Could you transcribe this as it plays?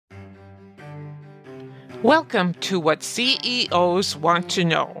Welcome to What CEOs Want to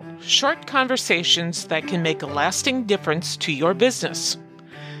Know, short conversations that can make a lasting difference to your business.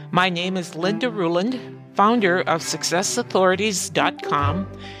 My name is Linda Ruland, founder of SuccessAuthorities.com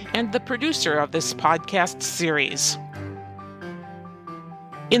and the producer of this podcast series.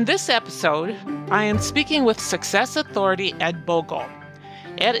 In this episode, I am speaking with Success Authority Ed Bogle.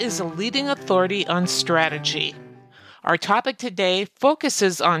 Ed is a leading authority on strategy. Our topic today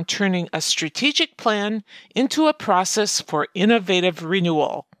focuses on turning a strategic plan into a process for innovative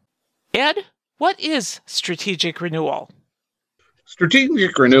renewal. Ed, what is strategic renewal?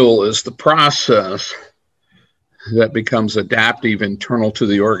 Strategic renewal is the process that becomes adaptive internal to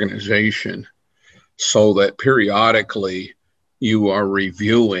the organization so that periodically you are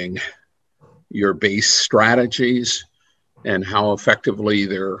reviewing your base strategies and how effectively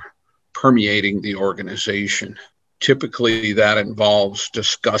they're permeating the organization. Typically, that involves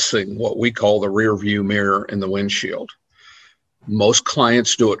discussing what we call the rear view mirror in the windshield. Most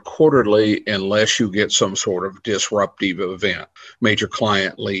clients do it quarterly unless you get some sort of disruptive event, major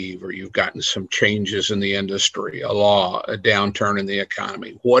client leave, or you've gotten some changes in the industry, a law, a downturn in the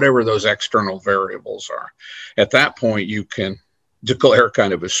economy, whatever those external variables are. At that point, you can declare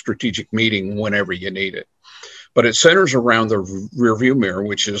kind of a strategic meeting whenever you need it. But it centers around the rear view mirror,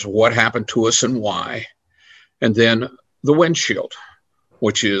 which is what happened to us and why. And then the windshield,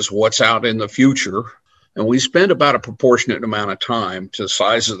 which is what's out in the future. And we spend about a proportionate amount of time to the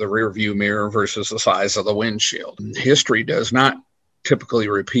size of the rear view mirror versus the size of the windshield. History does not typically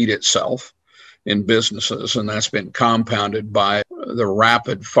repeat itself in businesses, and that's been compounded by the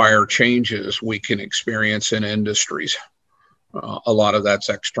rapid fire changes we can experience in industries. A lot of that's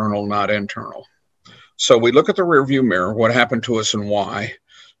external, not internal. So we look at the rear view mirror, what happened to us and why.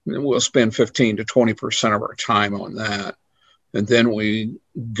 And we'll spend 15 to 20% of our time on that. And then we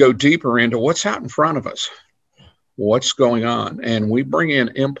go deeper into what's out in front of us, what's going on. And we bring in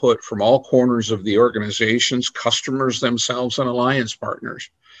input from all corners of the organizations, customers themselves, and alliance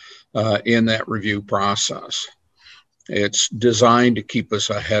partners in that review process. It's designed to keep us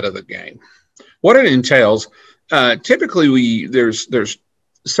ahead of the game. What it entails, typically there's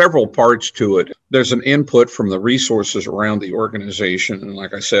several parts to it. There's an input from the resources around the organization. And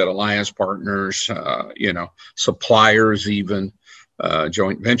like I said, alliance partners, suppliers, even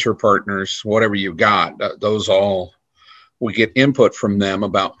joint venture partners, whatever you've got, those all, we get input from them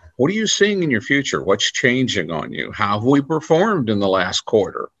about what are you seeing in your future? What's changing on you? How have we performed in the last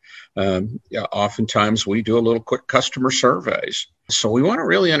quarter? Oftentimes we do a little quick customer surveys. So we want to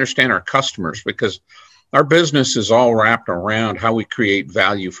really understand our customers because our business is all wrapped around how we create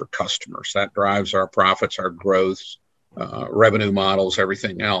value for customers. That drives our profits, our growth, revenue models,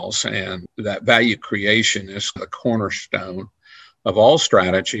 everything else. And that value creation is the cornerstone of all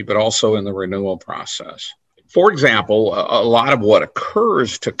strategy, but also in the renewal process. For example, a lot of what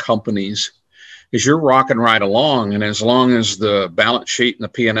occurs to companies is you're rocking right along. And as long as the balance sheet and the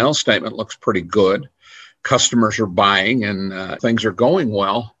P&L statement looks pretty good, customers are buying and things are going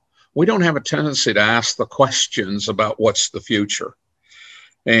well, we don't have a tendency to ask the questions about what's the future.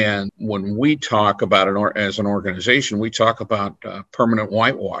 And when we talk about it as an organization, we talk about permanent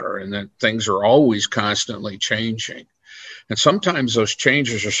whitewater and that things are always constantly changing. And sometimes those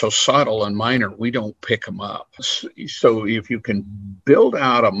changes are so subtle and minor, we don't pick them up. So if you can build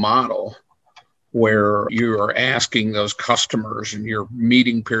out a model where you're asking those customers and you're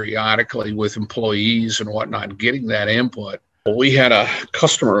meeting periodically with employees and whatnot, getting that input. We had a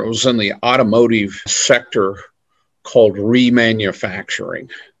customer who was in the automotive sector called remanufacturing.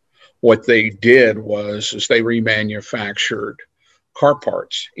 What they did is they remanufactured car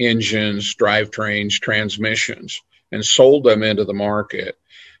parts, engines, drivetrains, transmissions, and sold them into the market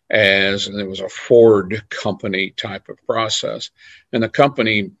and it was a Ford company type of process. And the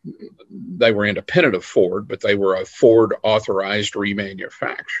company, they were independent of Ford, but they were a Ford authorized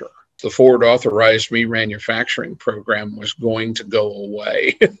remanufacturer. The Ford authorized remanufacturing program was going to go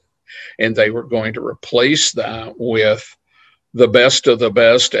away and they were going to replace that with the best of the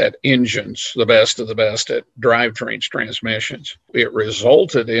best at engines, the best of the best at drivetrains, transmissions. It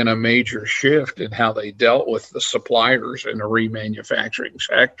resulted in a major shift in how they dealt with the suppliers in the remanufacturing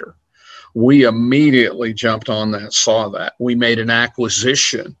sector. We immediately jumped on that, saw that. We made an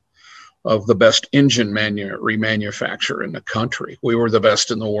acquisition of the best engine remanufacturer in the country. We were the best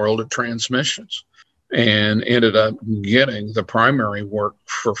in the world at transmissions and ended up getting the primary work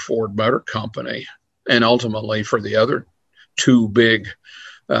for Ford Motor Company and ultimately for the other two big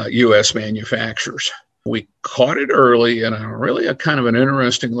U.S. manufacturers. We caught it early in a kind of an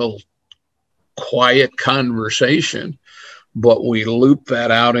interesting little quiet conversation but we loop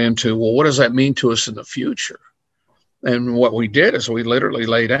that out into, well, what does that mean to us in the future? And what we did is we literally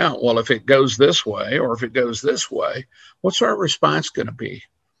laid out, well, if it goes this way or if it goes this way, what's our response going to be?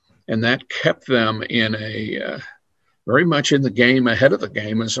 And that kept them in a very much in the game, ahead of the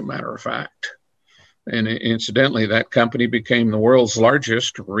game, as a matter of fact. And incidentally, that company became the world's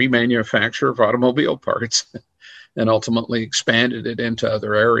largest remanufacturer of automobile parts and ultimately expanded it into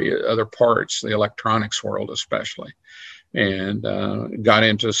other parts, the electronics world especially, and got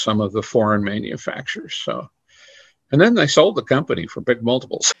into some of the foreign manufacturers. And then they sold the company for big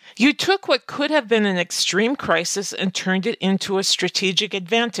multiples. You took what could have been an extreme crisis and turned it into a strategic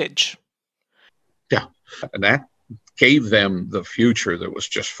advantage. Yeah, and that gave them the future that was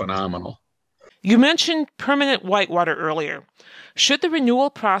just phenomenal. You mentioned permanent whitewater earlier. Should the renewal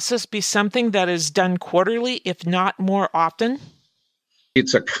process be something that is done quarterly, if not more often?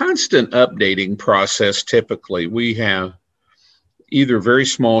 It's a constant updating process. Typically, we have either very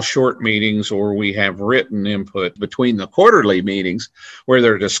small short meetings or we have written input between the quarterly meetings where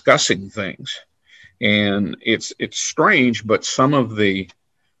they're discussing things. And it's strange, but some of the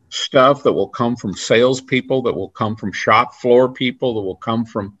stuff that will come from salespeople, that will come from shop floor people, that will come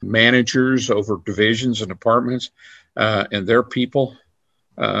from managers over divisions and departments and their people,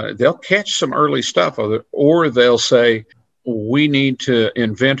 they'll catch some early stuff, or they'll say, we need to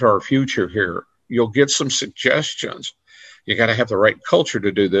invent our future here. You'll get some suggestions. You got to have the right culture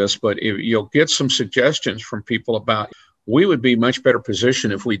to do this, but you'll get some suggestions from people about, we would be much better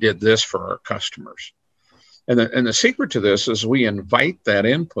positioned if we did this for our customers. And the secret to this is we invite that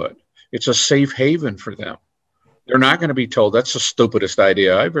input. It's a safe haven for them. They're not going to be told, that's the stupidest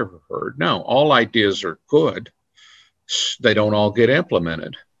idea I've ever heard. No, all ideas are good. They don't all get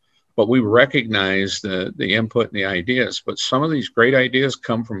implemented. But we recognize the input and the ideas. But some of these great ideas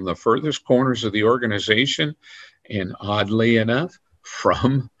come from the furthest corners of the organization, and oddly enough,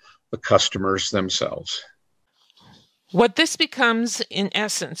 from the customers themselves. What this becomes, in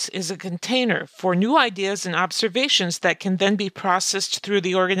essence, is a container for new ideas and observations that can then be processed through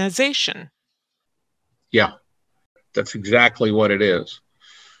the organization. Yeah, that's exactly what it is.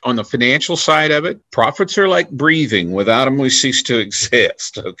 On the financial side of it, profits are like breathing. Without them, we cease to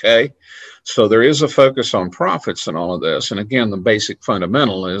exist, okay? So there is a focus on profits in all of this. And again, the basic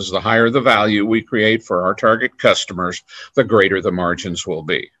fundamental is the higher the value we create for our target customers, the greater the margins will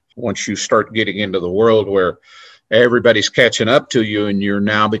be. Once you start getting into the world where everybody's catching up to you and you're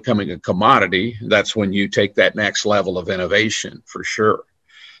now becoming a commodity, that's when you take that next level of innovation for sure.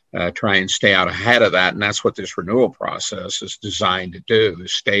 Try and stay out ahead of that. And that's what this renewal process is designed to do,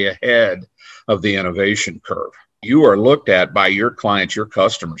 is stay ahead of the innovation curve. You are looked at by your clients, your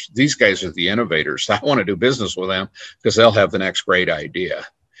customers. These guys are the innovators. I want to do business with them because they'll have the next great idea.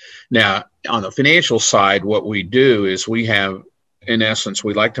 Now, on the financial side, what we do is we have, in essence,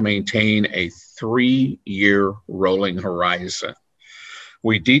 we like to maintain a 3-year rolling horizon.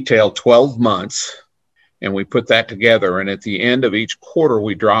 We detail 12 months and we put that together. And at the end of each quarter,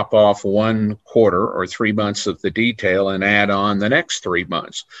 we drop off 1 quarter or 3 months of the detail and add on the next 3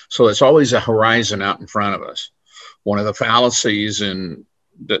 months. So it's always a horizon out in front of us. One of the fallacies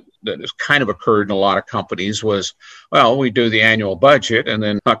that has kind of occurred in a lot of companies was, well, we do the annual budget and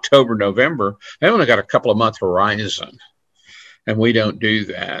then October, November, they only got a couple of month horizon. And we don't do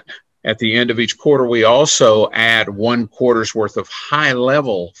that. At the end of each quarter, we also add 1 quarter's worth of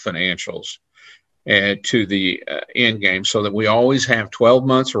high-level financials to the end game, so that we always have 12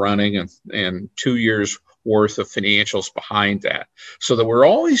 months running and 2 years worth of financials behind that, so that we're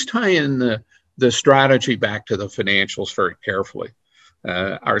always tying the strategy back to the financials very carefully.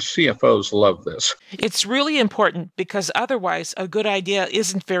 Our CFOs love this. It's really important because otherwise a good idea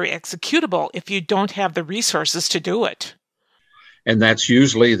isn't very executable if you don't have the resources to do it. And that's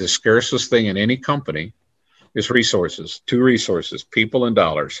usually the scarcest thing in any company is resources, 2 resources, people and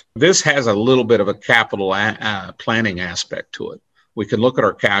dollars. This has a little bit of a capital planning aspect to it. We can look at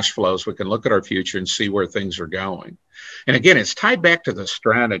our cash flows, we can look at our future and see where things are going. And again, it's tied back to the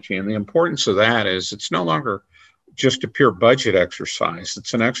strategy. And the importance of that is it's no longer just a pure budget exercise.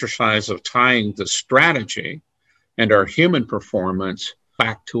 It's an exercise of tying the strategy and our human performance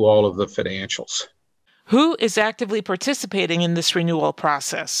back to all of the financials. Who is actively participating in this renewal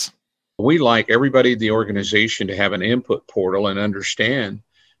process? We like everybody in the organization to have an input portal and understand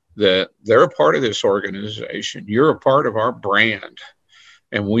that they're a part of this organization. You're a part of our brand,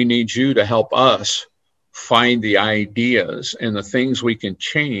 and we need you to help us find the ideas and the things we can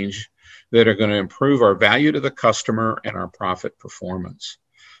change that are going to improve our value to the customer and our profit performance.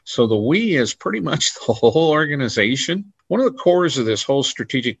 So the we is pretty much the whole organization. One of the cores of this whole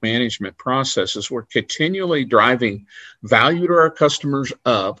strategic management process is we're continually driving value to our customers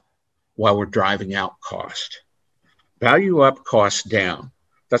up while we're driving out cost. Value up, cost down.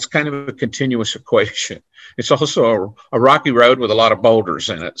 That's kind of a continuous equation. It's also a rocky road with a lot of boulders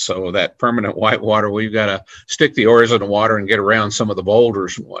in it. So that permanent white water, we've got to stick the oars in the water and get around some of the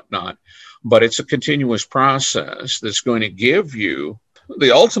boulders and whatnot. But it's a continuous process that's going to give you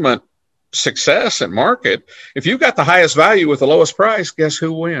the ultimate success in market. If you've got the highest value with the lowest price, guess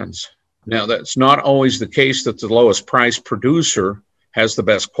who wins? Now, that's not always the case that the lowest price producer has the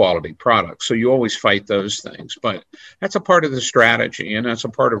best quality product. So you always fight those things. But that's a part of the strategy, and that's a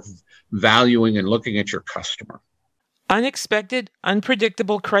part of valuing and looking at your customer. Unexpected,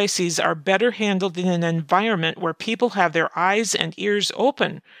 unpredictable crises are better handled in an environment where people have their eyes and ears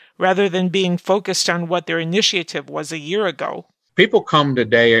open rather than being focused on what their initiative was a year ago. People come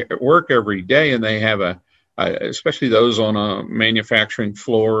today at work every day, and they have especially those on a manufacturing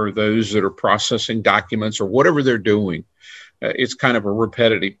floor, or those that are processing documents or whatever they're doing. It's kind of a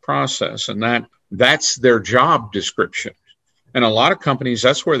repetitive process, and that's their job description. And a lot of companies,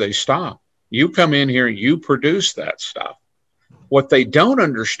 that's where they stop. You come in here, you produce that stuff. What they don't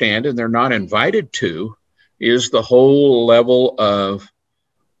understand, and they're not invited to, is the whole level of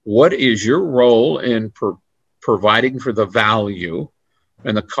what is your role in providing for the value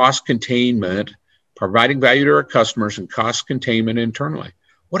and the cost containment, providing value to our customers and cost containment internally.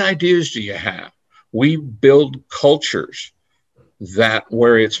 What ideas do you have? We build cultures that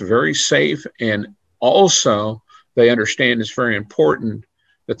where it's very safe, and also they understand it's very important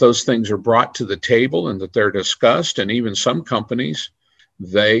that those things are brought to the table and that they're discussed. And even some companies,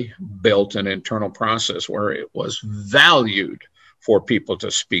 they built an internal process where it was valued for people to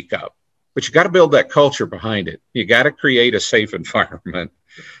speak up. But you got to build that culture behind it. You got to create a safe environment,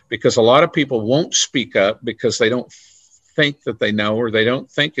 because a lot of people won't speak up because they don't think that they know, or they don't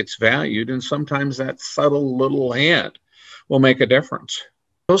think it's valued. And sometimes that subtle little hint will make a difference.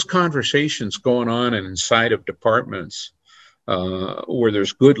 Those conversations going on inside of departments where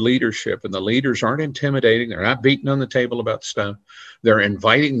there's good leadership, and the leaders aren't intimidating, they're not beating on the table about stuff, they're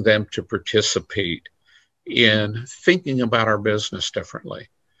inviting them to participate in thinking about our business differently.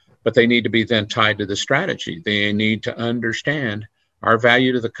 But they need to be then tied to the strategy. They need to understand our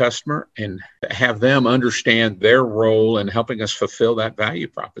value to the customer and have them understand their role in helping us fulfill that value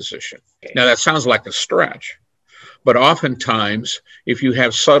proposition. Now, that sounds like a stretch, but oftentimes, if you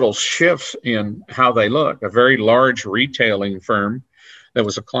have subtle shifts in how they look, a very large retailing firm that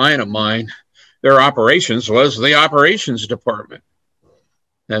was a client of mine, their operations was the operations department.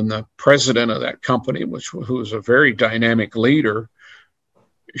 And the president of that company, who was a very dynamic leader,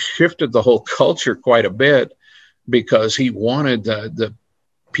 shifted the whole culture quite a bit because he wanted the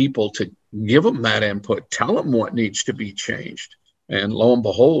people to give them that input, tell them what needs to be changed. And lo and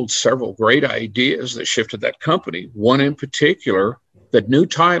behold, several great ideas that shifted that company. One in particular, the new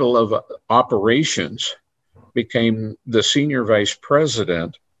title of operations became the senior vice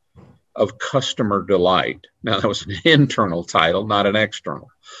president of customer delight. Now, that was an internal title, not an external.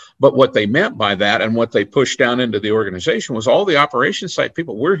 But what they meant by that, and what they pushed down into the organization, was all the operations side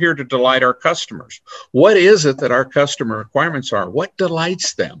people, we're here to delight our customers. What is it that our customer requirements are? What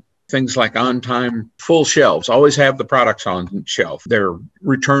delights them? Things like on-time full shelves, always have the products on shelf, their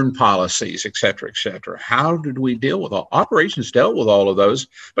return policies, et cetera, et cetera. How did we deal with all? Operations dealt with all of those,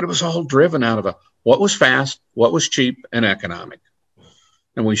 but it was all driven out of what was fast, what was cheap, and economic.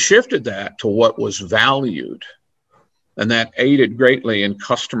 And we shifted that to what was valued. And that aided greatly in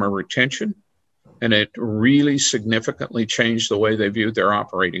customer retention. And it really significantly changed the way they viewed their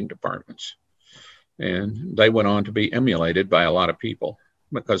operating departments. And they went on to be emulated by a lot of people,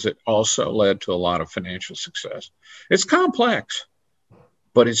 because it also led to a lot of financial success. It's complex,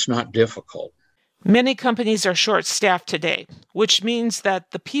 but it's not difficult. Many companies are short-staffed today, which means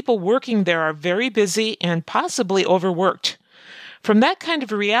that the people working there are very busy and possibly overworked. From that kind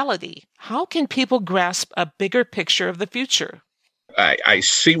of reality, how can people grasp a bigger picture of the future? I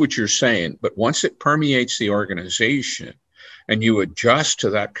see what you're saying, but once it permeates the organization and you adjust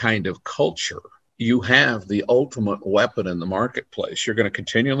to that kind of culture, you have the ultimate weapon in the marketplace. You're going to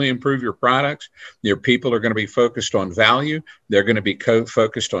continually improve your products. Your people are going to be focused on value. They're going to be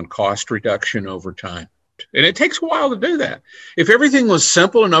focused on cost reduction over time. And it takes a while to do that. If everything was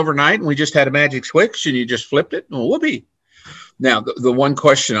simple and overnight and we just had a magic switch and you just flipped it, well, whoopee. Now, the one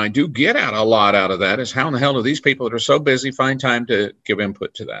question I do get a lot out of that is, how in the hell do these people that are so busy find time to give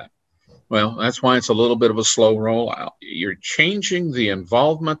input to that? Well, that's why it's a little bit of a slow rollout. You're changing the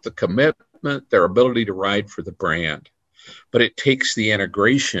involvement, the commitment, their ability to ride for the brand. But it takes the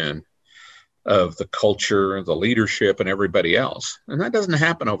integration of the culture, the leadership, and everybody else. And that doesn't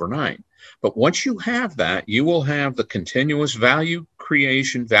happen overnight. But once you have that, you will have the continuous value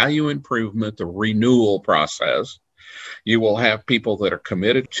creation, value improvement, the renewal process. You will have people that are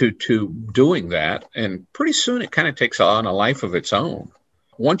committed to doing that. And pretty soon it kind of takes on a life of its own.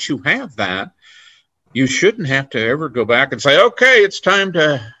 Once you have that, you shouldn't have to ever go back and say, okay, it's time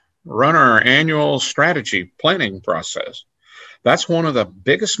to run our annual strategy planning process. That's one of the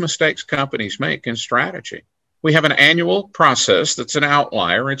biggest mistakes companies make in strategy. We have an annual process that's an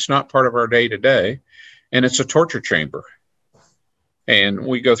outlier. It's not part of our day-to-day, and it's a torture chamber. And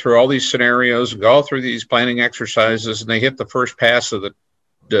we go through all these scenarios, go all through these planning exercises, and they hit the first pass of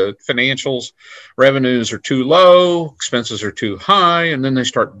the financials. Revenues are too low, expenses are too high, and then they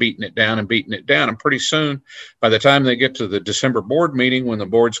start beating it down. And pretty soon, by the time they get to the December board meeting, when the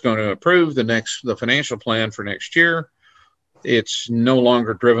board's going to approve the financial plan for next year, it's no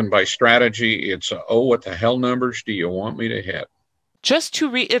longer driven by strategy. It's, what the hell numbers do you want me to hit? Just to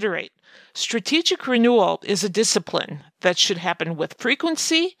reiterate, strategic renewal is a discipline that should happen with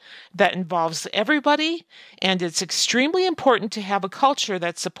frequency, that involves everybody, and it's extremely important to have a culture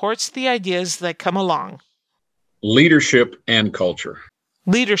that supports the ideas that come along. Leadership and culture.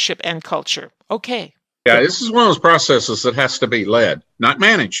 Leadership and culture. Okay. Yeah, this is one of those processes that has to be led, not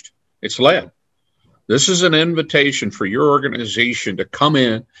managed. It's led. This is an invitation for your organization to come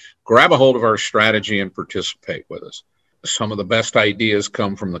in, grab a hold of our strategy, and participate with us. Some of the best ideas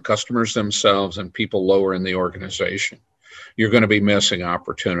come from the customers themselves and people lower in the organization. You're going to be missing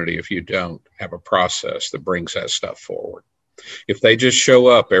opportunity if you don't have a process that brings that stuff forward. If they just show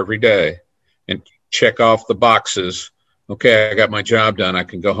up every day and check off the boxes, okay, I got my job done, I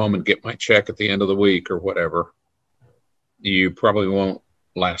can go home and get my check at the end of the week or whatever, you probably won't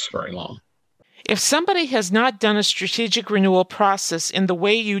last very long. If somebody has not done a strategic renewal process in the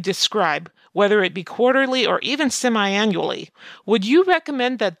way you describe, whether it be quarterly or even semi-annually, would you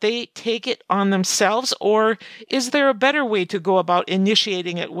recommend that they take it on themselves, or is there a better way to go about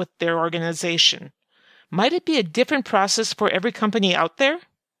initiating it with their organization? Might it be a different process for every company out there?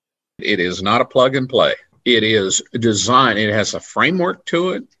 It is not a plug and play. It is designed. It has a framework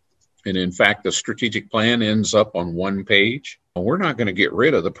to it. And in fact, the strategic plan ends up on one page. We're not going to get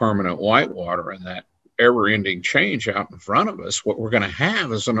rid of the permanent whitewater and that ever-ending change out in front of us. What we're going to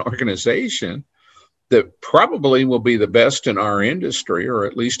have is an organization that probably will be the best in our industry, or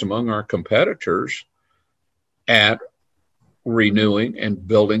at least among our competitors, at renewing and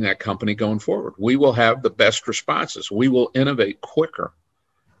building that company going forward. We will have the best responses. We will innovate quicker.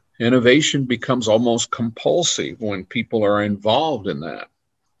 Innovation becomes almost compulsive when people are involved in that.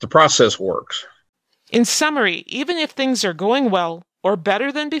 The process works. In summary, even if things are going well or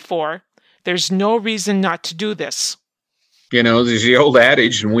better than before, there's no reason not to do this. You know, there's the old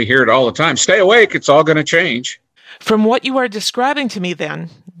adage, and we hear it all the time, stay awake, it's all going to change. From what you are describing to me then,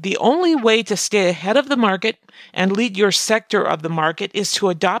 the only way to stay ahead of the market and lead your sector of the market is to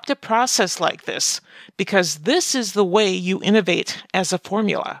adopt a process like this, because this is the way you innovate as a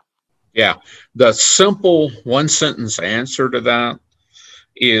formula. Yeah, the simple one-sentence answer to that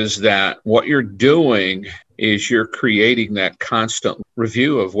is that what you're doing is you're creating that constant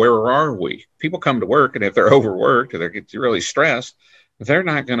review of where are we. People come to work, and if they're overworked or they get really stressed, they're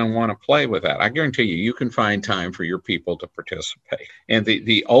not going to want to play with that. I guarantee you, you can find time for your people to participate. And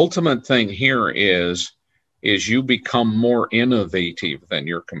the ultimate thing here is you become more innovative than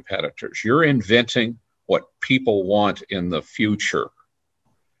your competitors. You're inventing what people want in the future.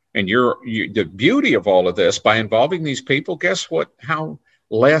 And the beauty of all of this, by involving these people, guess what? How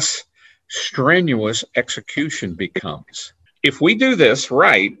less strenuous execution becomes. If we do this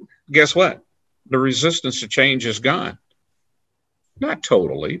right, guess what? The resistance to change is gone. Not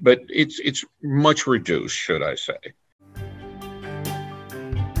totally, but it's much reduced, should I say.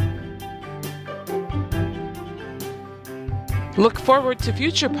 Look forward to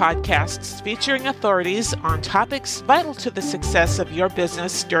future podcasts featuring authorities on topics vital to the success of your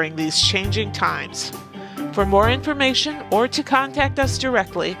business during these changing times. For more information or to contact us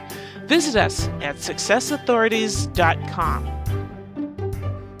directly, visit us at successauthorities.com.